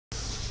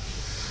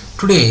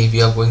Today we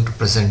are going to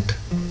present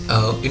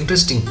an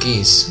interesting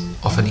case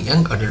of a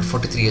young adult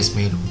 43 years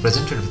male who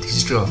presented with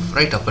history of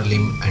right upper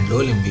limb and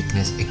lower limb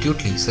weakness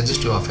acutely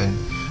suggestive of an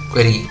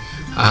query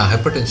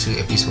hypertensive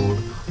episode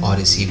or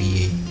a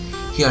CVA.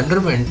 He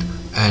underwent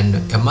an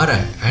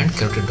MRI and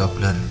carotid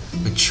Doppler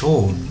which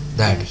showed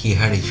that he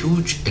had a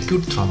huge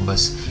acute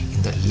thrombus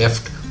in the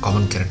left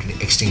common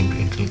carotid extending to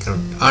internal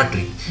carotid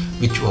artery,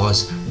 which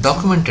was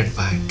documented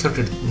by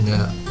carotid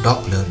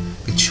Doppler,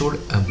 which showed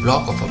a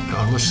block of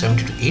almost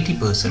 70 to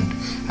 80%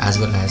 as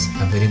well as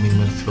a very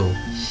minimal flow.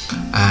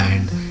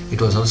 And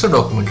it was also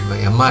documented by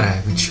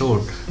MRI, which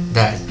showed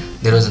that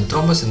there was a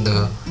thrombus in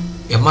the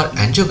MR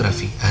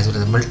angiography as well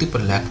as multiple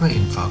lacunar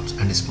infarcts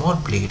and a small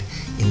bleed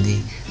in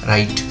the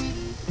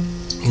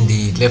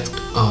left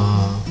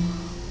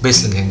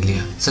basal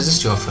ganglia,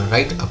 suggestive of a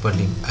right upper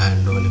limb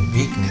and lower limb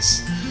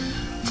weakness.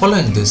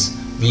 Following this,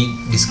 we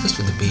discussed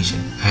with the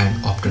patient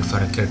and opted for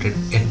a carotid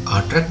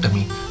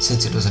endarectomy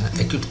since it was an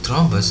acute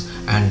thrombus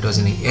and it was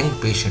in a young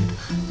patient,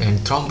 and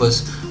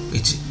thrombus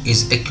which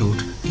is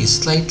acute is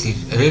slightly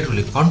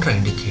relatively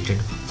contraindicated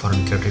for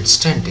carotid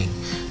stenting.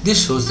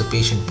 This shows the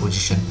patient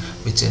position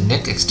with a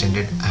neck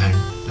extended and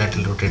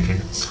lateral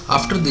rotated.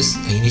 After this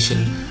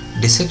initial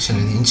dissection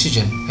and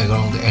incision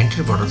along the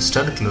anterior border of the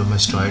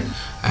sternocleidomastoid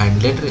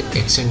and later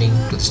extending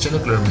to the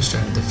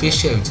sternocleidomastoid, the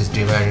fascia which is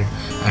divided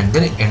and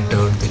then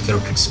entered the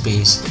carotid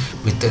space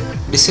with the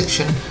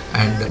dissection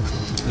and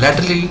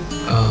laterally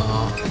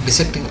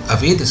dissecting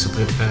away the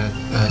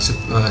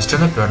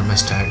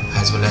sternocleidomastoid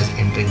as well as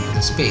entering into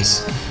the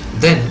space.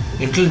 Then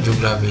internal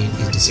jugular vein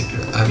is dissected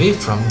away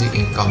from the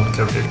common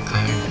carotid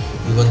and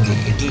even the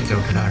internal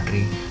carotid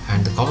artery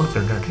and the common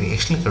carotid artery,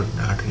 external carotid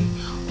artery,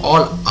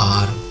 all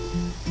are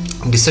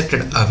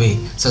dissected away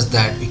such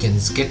that we can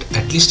get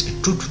at least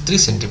 2 to 3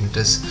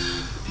 centimeters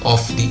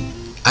of the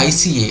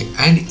ICA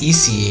and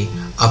ECA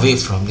away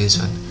from this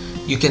one.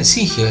 You can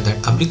see here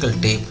that umbilical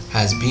tape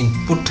has been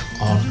put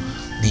on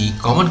the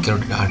common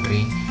carotid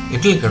artery,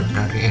 internal carotid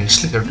artery and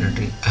external carotid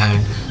artery,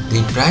 and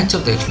the branch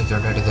of the external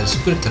carotid artery, the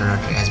superior thyroid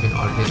artery, has been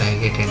already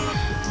ligated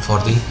for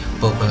the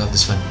purpose of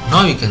this one.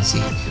 Now you can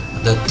see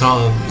the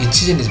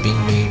incision is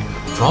being made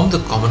from the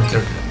common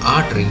carotid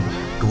artery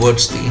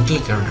towards the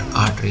internal carotid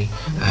artery,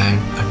 and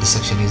a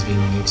dissection is being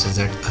made such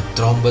that a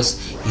thrombus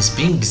is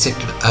being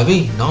dissected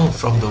away now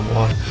from the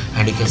wall,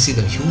 and you can see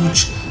the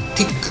huge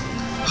thick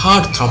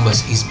hard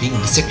thrombus is being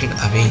dissected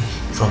away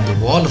from the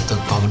wall of the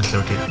common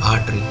carotid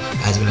artery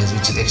as well as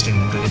which is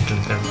extending to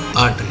internal carotid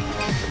artery.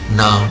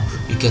 Now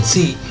you can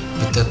see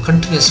with the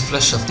continuous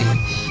flush of the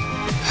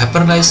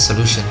heparinized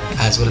solution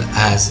as well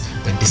as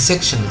the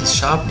dissection, with the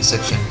sharp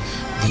dissection,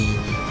 the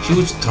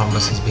huge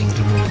thrombus is being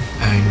removed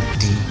and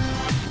the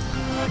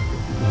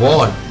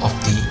wall of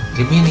the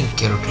remaining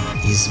carotid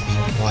is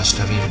being washed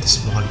away with the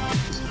small,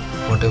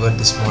 whatever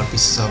the small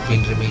pieces of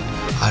vein remain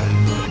are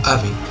removed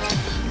away.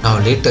 Now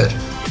later,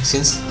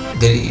 since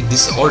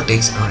this all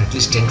takes around at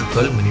least 10 to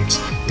 12 minutes,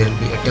 there will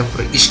be a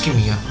temporary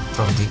ischemia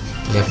from the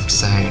left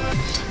side.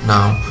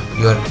 Now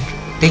you are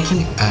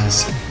taking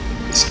as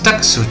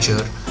stuck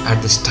suture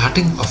at the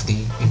starting of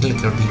the internal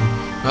carotid.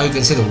 Now you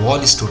can see the wall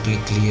is totally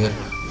clear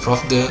from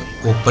the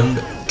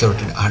opened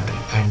carotid artery,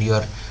 and you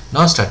are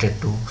now started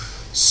to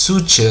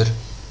suture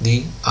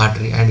the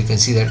artery, and you can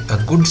see that a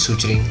good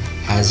suturing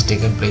has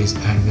taken place,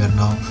 and we are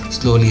now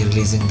slowly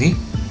releasing the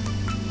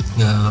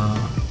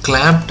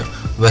clamped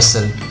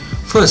vessel.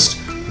 First,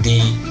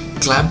 the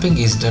clamping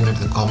is done at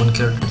the common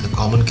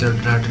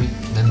carotid artery,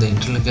 then the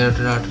internal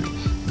carotid artery,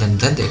 then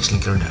the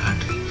external carotid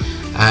artery.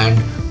 And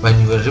when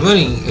you are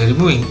removing,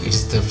 it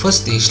is the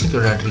first the external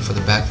carotid artery for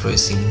the backflow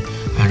is seen,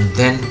 and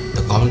then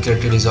the common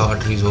carotid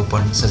artery is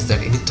opened such that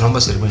any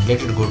thrombus is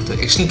let it go to the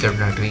external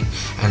carotid artery,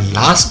 and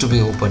last to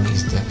be opened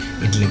is the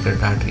internal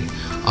carotid artery.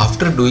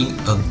 After doing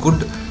a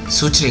good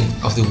suturing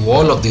of the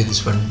wall of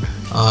this one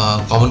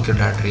common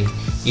carotid artery,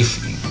 if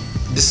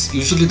this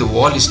usually the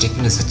wall is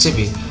taken in such a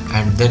way,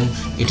 and then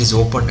it is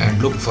opened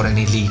and look for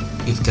any leak.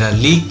 If there are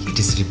leak, it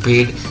is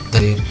repaired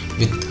there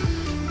with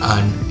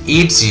an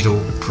 8-0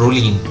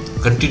 proline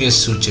continuous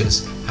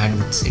sutures and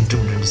with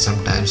intermittent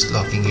sometimes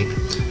locking it.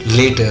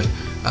 Later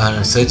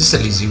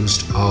surgical is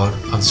used or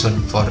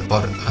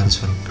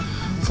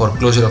for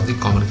closure of the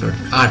common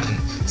carotid artery.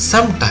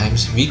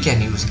 Sometimes we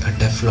can use a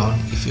Teflon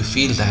if you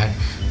feel that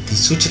the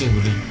suturing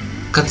will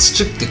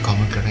constrict the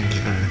common carotid.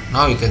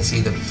 Now you can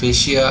see the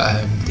fascia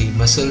and the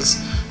muscles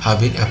have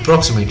been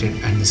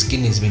approximated and the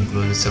skin is being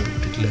closed with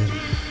subcuticular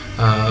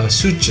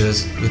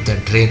sutures with a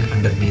drain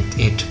underneath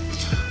it.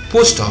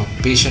 Post-op,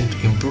 patient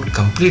improved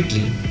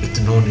completely with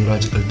no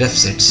neurological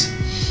deficits.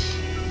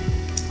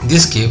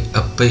 This gave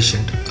a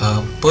patient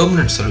a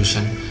permanent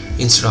solution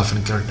instead of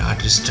carotid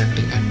artery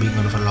stenting and being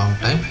on for a long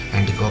time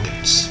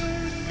anticoagulants.